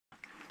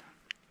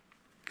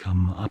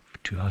come up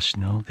to us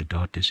now. The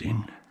dot is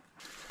in.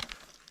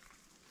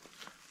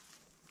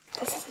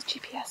 This is a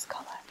GPS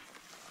collar.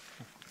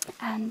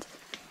 And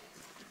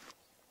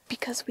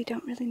because we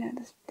don't really know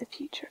the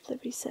future of the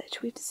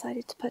research, we've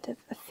decided to put a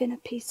thinner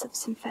piece of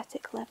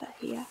synthetic leather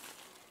here.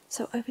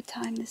 So over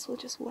time this will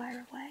just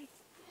wear away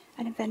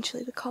and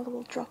eventually the collar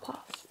will drop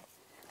off.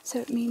 So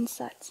it means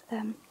that,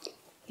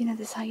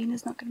 this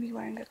hyena's not going to be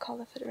wearing a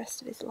collar for the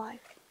rest of his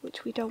life,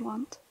 which we don't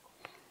want.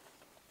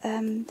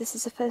 This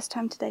is the first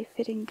time today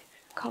fitting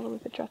a collar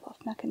with a drop-off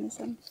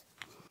mechanism.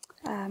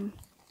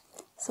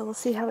 So we'll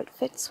see how it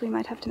fits. We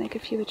might have to make a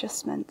few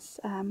adjustments.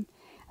 And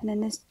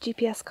then this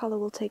GPS collar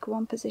will take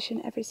one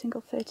position every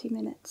single 30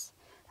 minutes.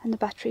 And the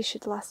battery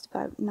should last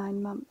about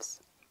 9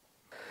 months.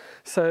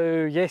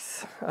 So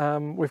yes,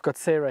 we've got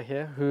Sarah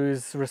here,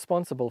 who's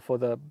responsible for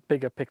the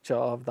bigger picture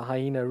of the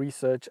hyena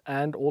research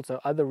and also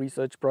other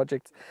research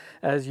projects,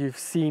 as you've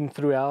seen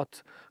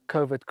throughout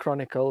COVID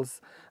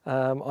Chronicles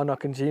on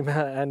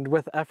Okonjima, and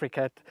with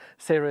AfriCat,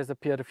 Sarah has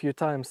appeared a few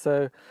times.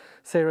 So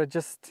Sarah,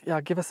 just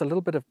give us a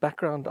little bit of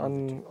background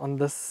on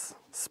this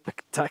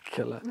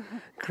spectacular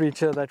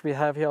creature that we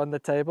have here on the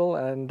table.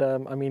 And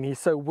I mean, he's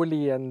so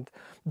woolly and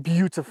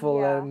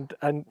beautiful,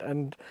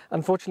 and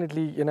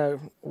unfortunately,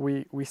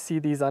 we see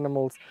these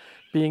animals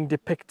being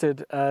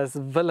depicted as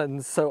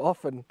villains so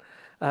often.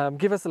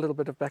 Give us a little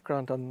bit of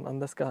background on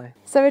this guy.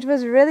 So it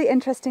was really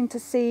interesting to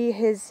see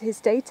his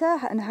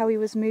data and how he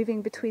was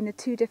moving between the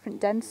 2 different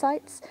den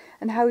sites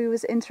and how he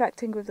was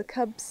interacting with the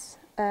cubs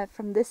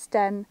from this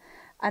den,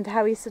 and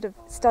how he sort of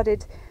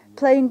started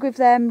playing with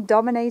them,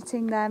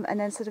 dominating them, and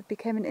then sort of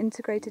became an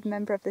integrated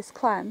member of this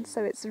clan.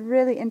 So it's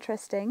really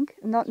interesting.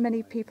 Not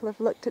many people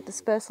have looked at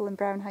dispersal in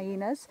brown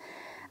hyenas,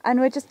 and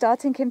we're just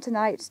starting him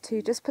tonight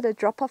to just put a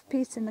drop-off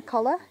piece in the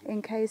collar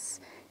in case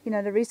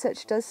the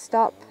research does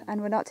stop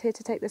and we're not here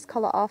to take this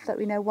collar off, that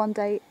we know one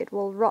day it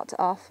will rot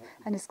off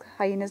and this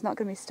hyena's not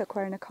going to be stuck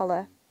wearing a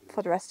collar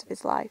for the rest of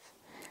his life.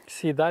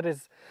 See, that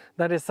is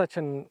such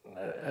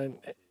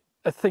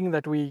a thing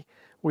that we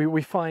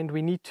find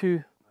we need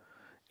to,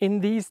 in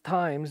these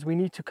times, we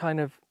need to kind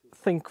of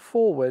think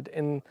forward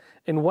in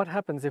what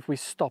happens if we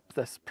stop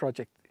this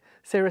project.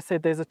 Sarah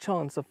said there's a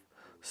chance of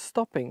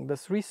stopping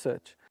this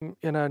research.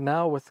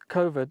 Now with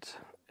COVID,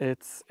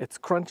 it's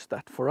crunched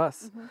that for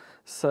us.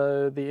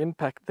 So the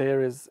impact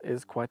there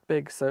is quite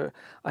big. So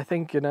I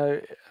think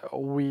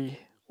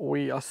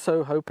we are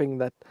so hoping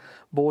that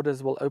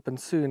borders will open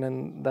soon,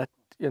 and that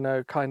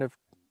kind of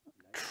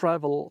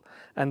travel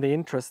and the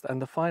interest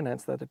and the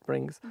finance that it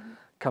brings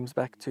comes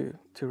back to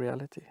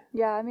reality.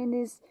 Yeah, I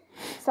mean,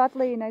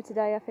 sadly,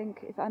 today I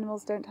think if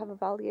animals don't have a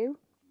value,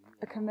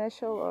 a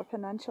commercial or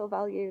financial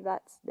value,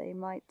 that they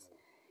might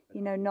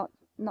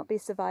not be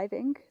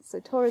surviving. So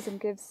tourism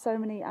gives so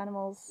many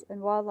animals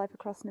and wildlife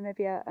across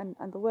Namibia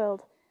and the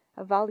world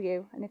a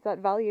value, and if that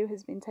value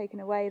has been taken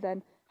away,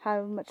 then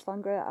how much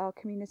longer are our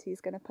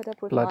communities going to put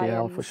up with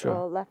lions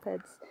or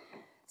leopards?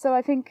 So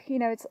I think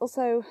it's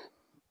also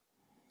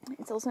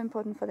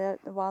important for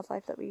the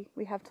wildlife that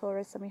we have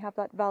tourists and we have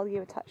that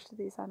value attached to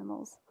these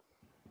animals.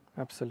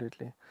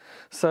 Absolutely.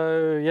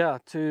 So yeah,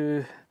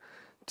 to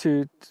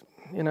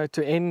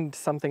end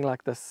something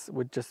like this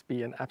would just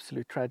be an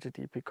absolute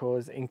tragedy,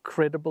 because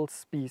incredible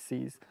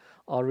species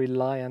are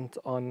reliant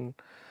on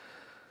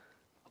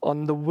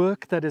the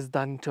work that is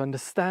done to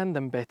understand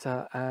them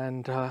better.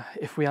 And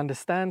if we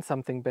understand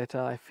something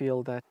better, I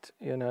feel that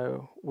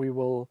we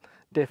will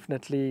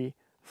definitely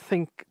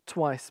think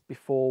twice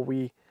before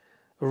we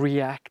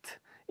react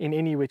in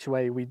any which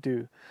way we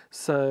do.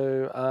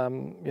 So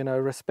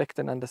respect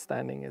and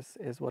understanding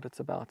is what it's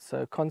about.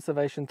 So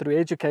conservation through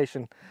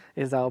education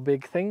is our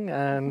big thing,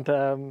 and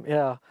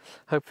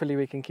hopefully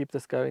we can keep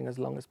this going as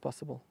long as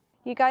possible.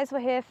 You guys were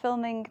here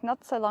filming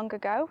not so long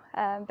ago,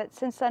 but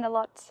since then a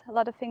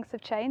lot of things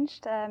have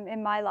changed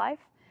in my life.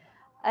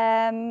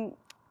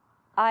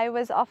 I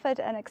was offered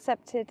and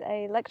accepted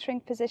a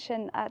lecturing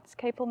position at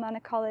Capel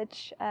Manor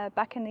College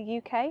back in the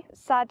UK.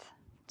 Sad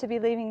to be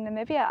leaving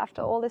Namibia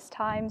after all this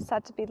time,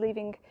 sad to be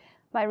leaving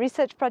my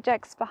research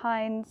projects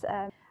behind.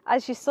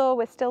 As you saw,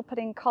 we're still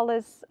putting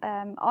collars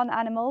on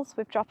animals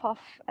with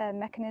drop-off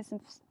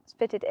mechanisms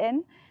fitted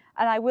in,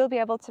 and I will be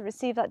able to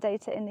receive that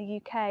data in the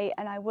UK,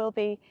 and I will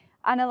be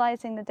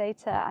analysing the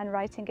data and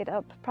writing it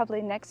up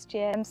probably next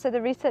year. So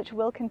the research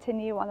will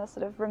continue on a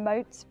sort of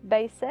remote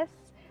basis.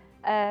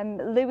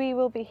 Louis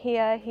will be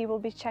here, he will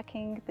be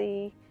checking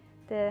the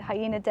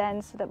hyena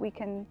den so that we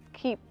can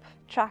keep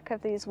track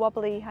of these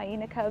wobbly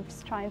hyena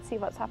cubs, try and see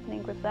what's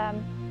happening with them.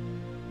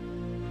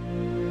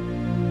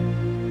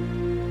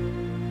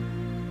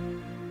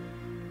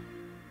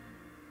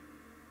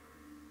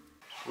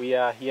 We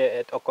are here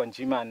at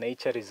Okonjima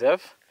Nature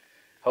Reserve,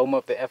 home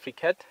of the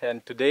AfriCat,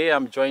 and today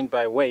I'm joined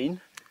by Wayne.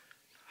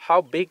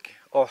 How big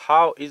or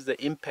how is the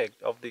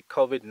impact of the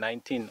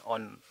COVID-19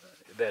 on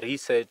the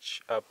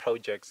research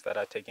projects that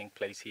are taking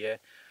place here,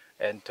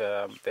 and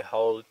the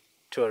whole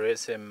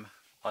tourism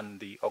on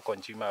the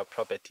Okonjima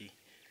property?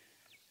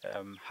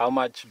 How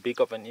much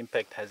big of an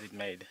impact has it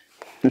made?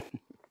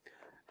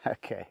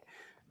 Okay,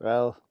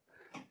 well,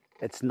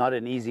 It's not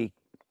an easy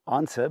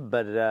answer,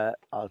 but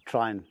I'll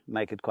try and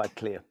make it quite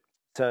clear.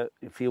 So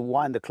if you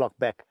wind the clock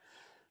back,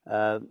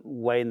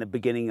 way in the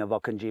beginning of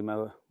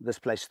Okonjima, this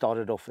place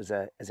started off as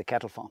a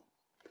cattle farm.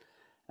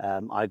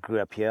 I grew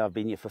up here. I've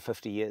been here for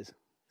 50 years.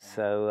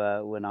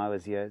 So when I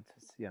was here,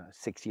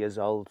 6 years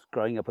old,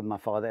 growing up with my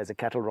father as a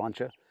cattle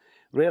rancher,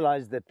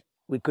 realized that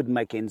we couldn't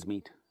make ends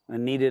meet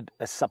and needed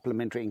a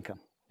supplementary income.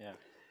 Yeah.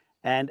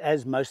 And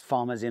as most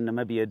farmers in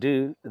Namibia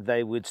do,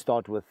 they would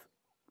start with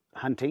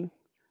hunting.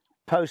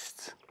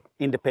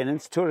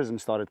 Post-independence, tourism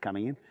started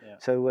coming in. Yeah.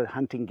 So we're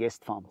hunting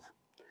guest farms.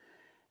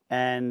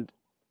 And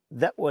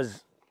that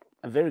was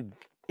a very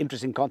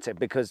interesting concept,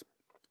 because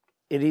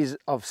it is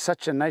of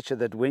such a nature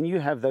that when you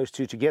have those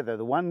two together,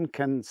 the one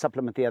can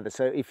supplement the other.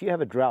 So if you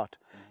have a drought,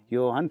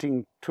 your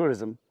hunting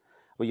tourism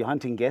or your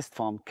hunting guest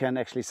farm can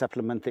actually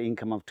supplement the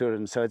income of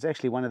tourism. So it's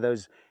actually one of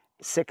those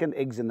second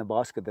eggs in the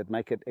basket that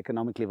make it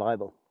economically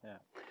viable. Yeah.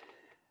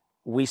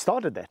 We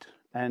started that,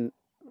 and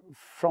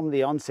from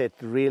the onset,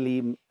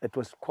 really, it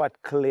was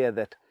quite clear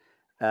that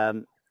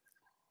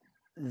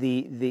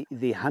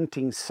the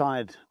hunting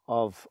side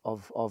of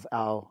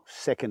our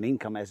second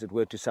income, as it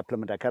were, to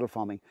supplement our cattle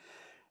farming,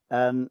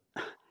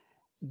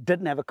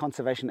 didn't have a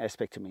conservation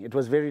aspect to me. It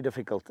was very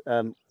difficult.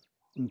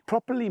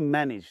 Properly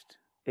managed,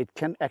 it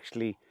can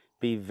actually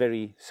be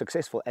very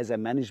successful as a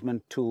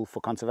management tool for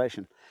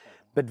conservation,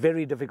 but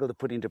very difficult to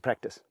put into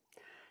practice.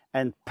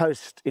 And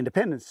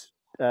post-independence,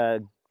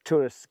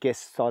 tourist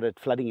guests started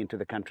flooding into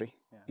the country,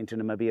 into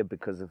Namibia,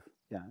 because of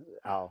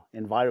our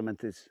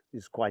environment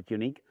is quite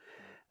unique.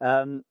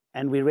 And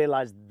we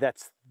realized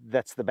that's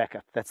the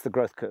backup, that's the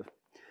growth curve.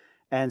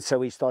 And so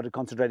we started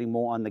concentrating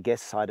more on the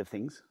guest side of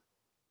things.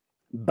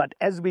 But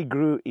as we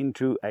grew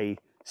into a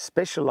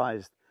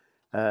specialized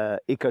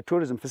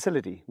ecotourism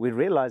facility, we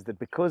realized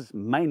that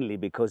mainly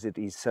because it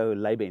is so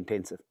labor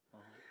intensive,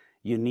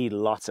 you need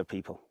lots of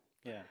people.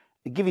 Yeah.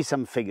 I'll give you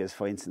some figures,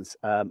 for instance.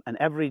 An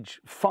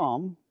average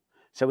farm,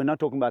 so we're not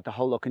talking about the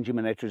whole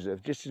Okonjima Nature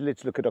Reserve, just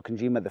let's look at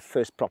Okonjima, the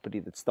first property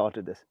that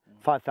started this,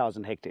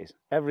 5,000 hectares.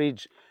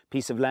 Average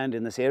piece of land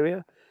in this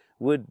area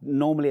would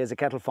normally, as a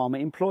cattle farmer,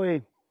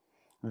 employ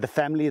the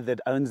family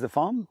that owns the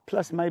farm,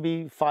 plus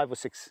maybe 5 or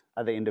 6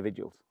 other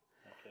individuals.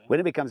 Okay. When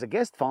it becomes a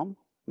guest farm,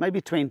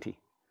 maybe 20.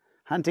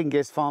 Hunting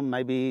guest farm,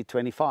 maybe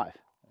 25.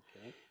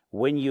 Okay.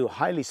 When you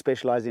highly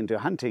specialize into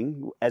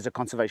hunting as a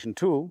conservation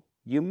tool,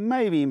 you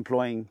may be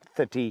employing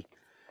 30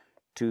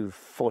 to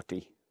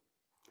 40.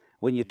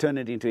 When you turn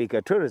it into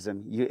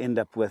ecotourism, you end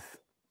up with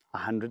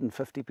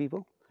 150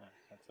 people.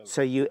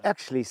 So you're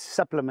actually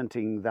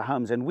supplementing the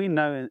homes. And we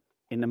know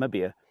in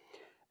Namibia,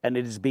 and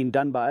it has been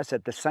done by us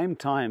at the same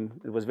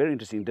time, it was very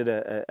interesting, did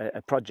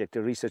a project,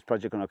 a research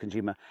project on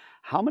Okonjima.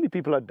 How many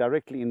people are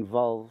directly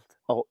involved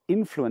or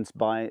influenced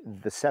by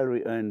the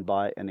salary earned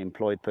by an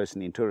employed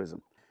person in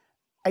tourism?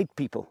 8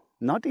 people,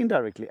 not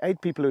indirectly,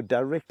 8 people who are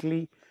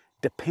directly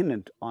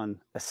dependent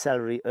on a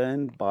salary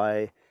earned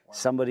by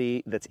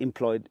somebody that's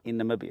employed in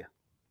Namibia.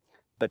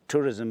 But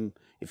tourism,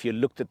 if you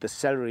looked at the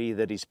salary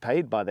that is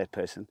paid by that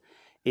person,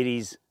 it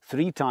is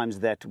 3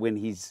 times that when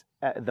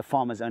the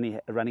farmer's only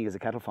running as a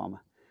cattle farmer.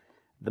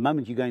 The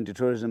moment you go into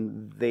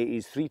tourism, there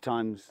is 3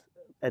 times,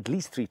 at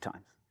least 3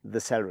 times,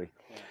 the salary.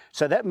 Yeah.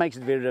 So that makes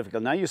it very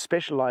difficult. Now you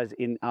specialize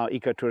in our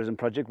ecotourism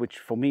project, which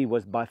for me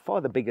was by far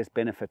the biggest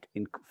benefit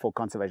for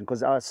conservation,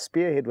 because our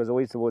spearhead was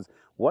always towards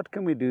what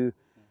can we do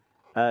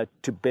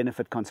to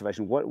benefit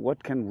conservation?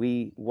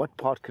 What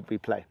part could we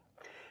play?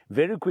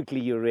 Very quickly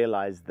you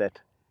realize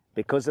that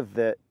because of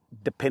the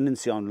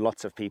dependency on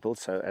lots of people,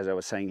 so as I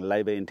was saying,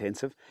 labor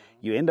intensive,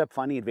 you end up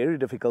finding it very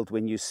difficult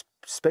when you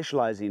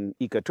specialize in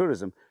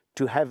ecotourism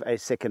to have a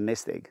second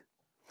nest egg.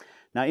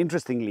 Now,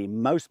 interestingly,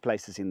 most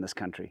places in this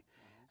country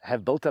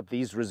have built up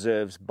these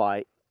reserves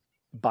by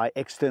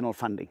external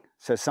funding.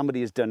 So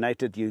somebody has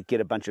donated, you get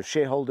a bunch of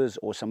shareholders,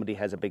 or somebody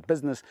has a big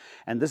business,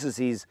 and this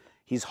is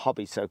his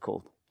hobby,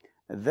 so-called.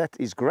 That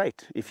is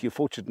great if you're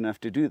fortunate enough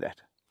to do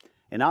that.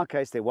 In our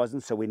case, there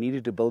wasn't, so we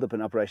needed to build up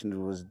an operation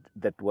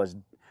that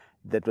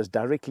was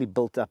directly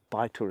built up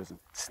by tourism.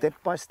 Step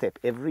by step,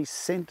 every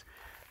cent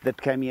that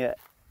came here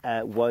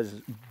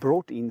was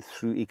brought in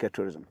through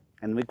ecotourism.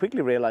 And we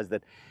quickly realized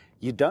that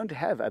you don't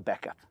have a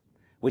backup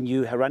when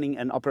you are running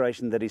an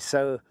operation that is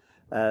so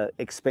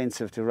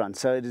expensive to run.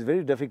 So it is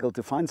very difficult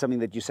to find something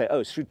that you say,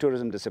 oh, should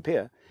tourism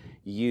disappear,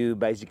 you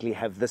basically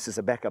have this as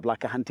a backup,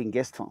 like a hunting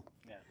guest farm.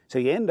 Yeah. So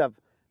you end up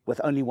with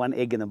only one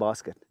egg in the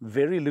basket.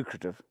 Very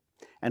lucrative.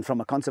 And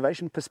from a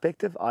conservation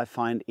perspective, I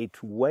find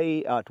it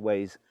way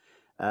outweighs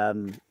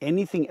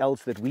anything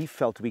else that we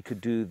felt we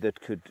could do that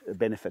could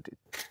benefit it.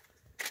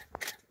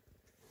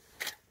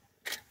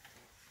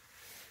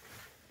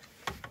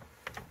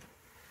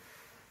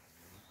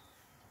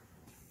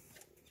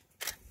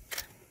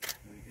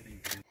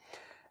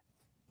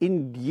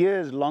 In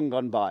years long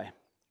gone by,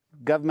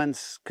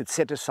 governments could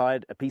set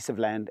aside a piece of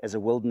land as a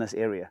wilderness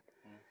area,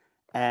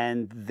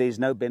 and there's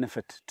no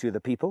benefit to the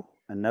people,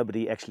 and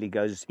nobody actually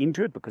goes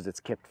into it because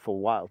it's kept for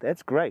wild.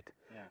 That's great,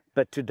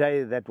 but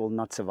today that will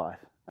not survive.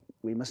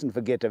 We mustn't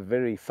forget a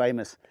very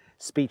famous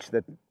speech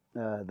that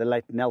the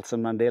late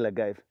Nelson Mandela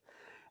gave.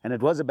 And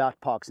it was about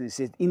parks. And he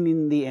said,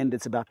 in the end,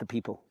 it's about the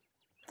people.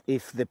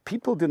 If the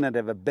people do not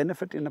have a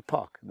benefit in the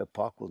park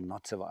will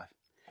not survive,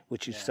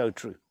 which is so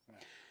true.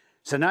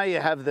 So now you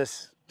have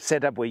this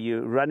setup where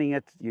you're running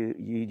it,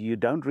 you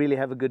don't really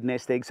have a good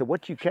nest egg. So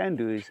what you can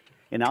do is,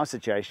 in our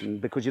situation,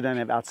 because you don't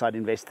have outside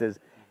investors,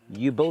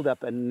 you build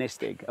up a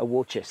nest egg, a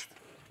war chest.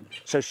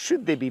 So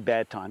should there be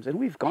bad times, and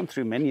we've gone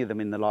through many of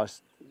them in the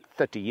last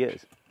 30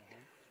 years,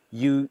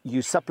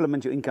 you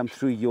supplement your income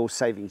through your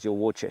savings, your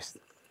war chest.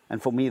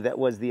 And for me, that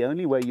was the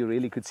only way you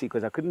really could see,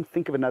 because I couldn't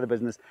think of another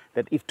business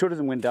that if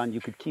tourism went down, you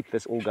could keep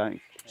this all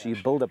going. So you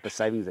build up a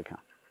savings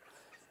account.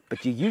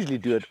 But you usually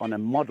do it on a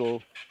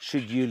model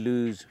should you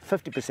lose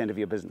 50% of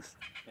your business.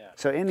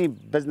 So any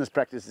business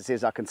practice that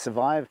says I can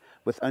survive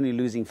with only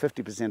losing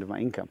 50% of my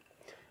income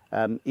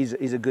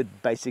is a good,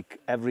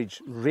 basic,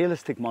 average,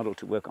 realistic model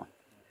to work on.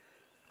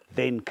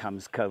 Then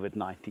comes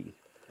COVID-19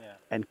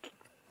 and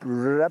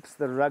rips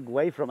the rug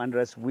away from under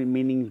us,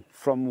 meaning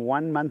from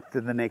 1 month to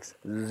the next,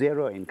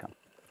 zero income.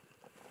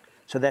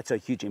 So that's a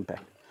huge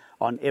impact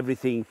on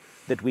everything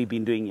that we've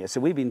been doing here. So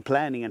we've been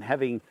planning and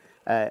having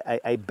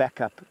a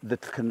backup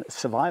that can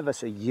survive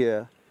us a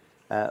year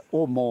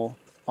or more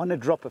on a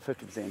drop of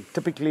 50%,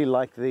 typically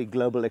like the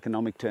global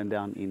economic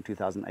turndown in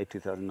 2008,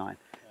 2009.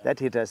 That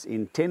hit us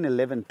in 10,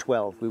 11,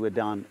 12. We were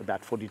down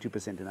about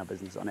 42% in our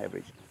business on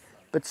average.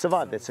 But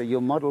survived that, so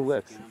your model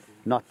works,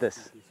 not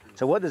this.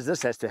 So what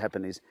this has to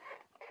happen is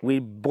we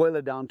boil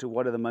it down to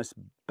what are the most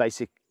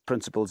basic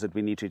principles that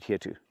we need to adhere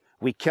to.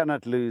 We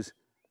cannot lose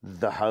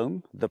the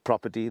home, the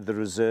property, the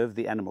reserve,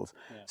 the animals.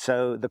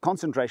 So the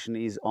concentration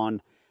is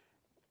on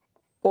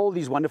all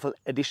these wonderful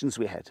additions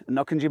we had. And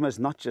Okonjima is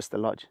not just a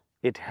lodge.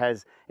 It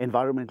has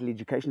environmental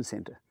education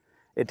center.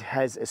 It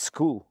has a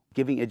school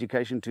giving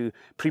education to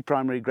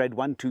pre-primary grade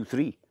 1, 2,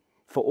 3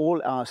 for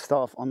all our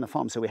staff on the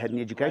farm. So we had an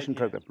education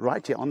program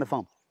right here on the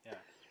farm.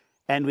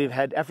 And we've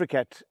had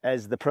AfriCat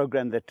as the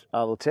program that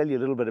I will tell you a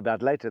little bit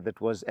about later,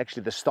 that was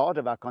actually the start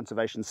of our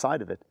conservation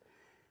side of it.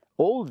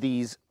 All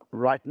these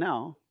right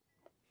now,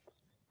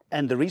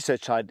 and the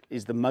research side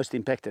is the most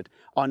impacted,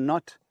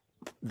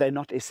 they're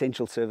not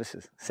essential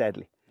services,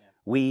 sadly.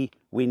 We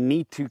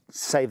need to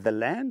save the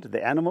land,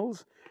 the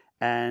animals,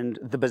 and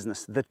the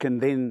business that can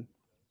then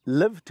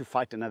live to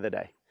fight another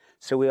day.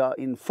 So we are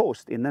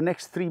enforced in the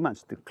next 3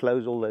 months to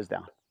close all those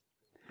down,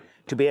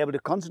 to be able to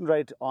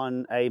concentrate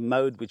on a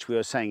mode which we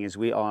are saying is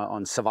we are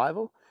on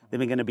survival, then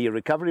we're going to be a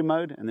recovery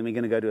mode, and then we're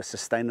going to go to a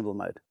sustainable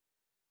mode.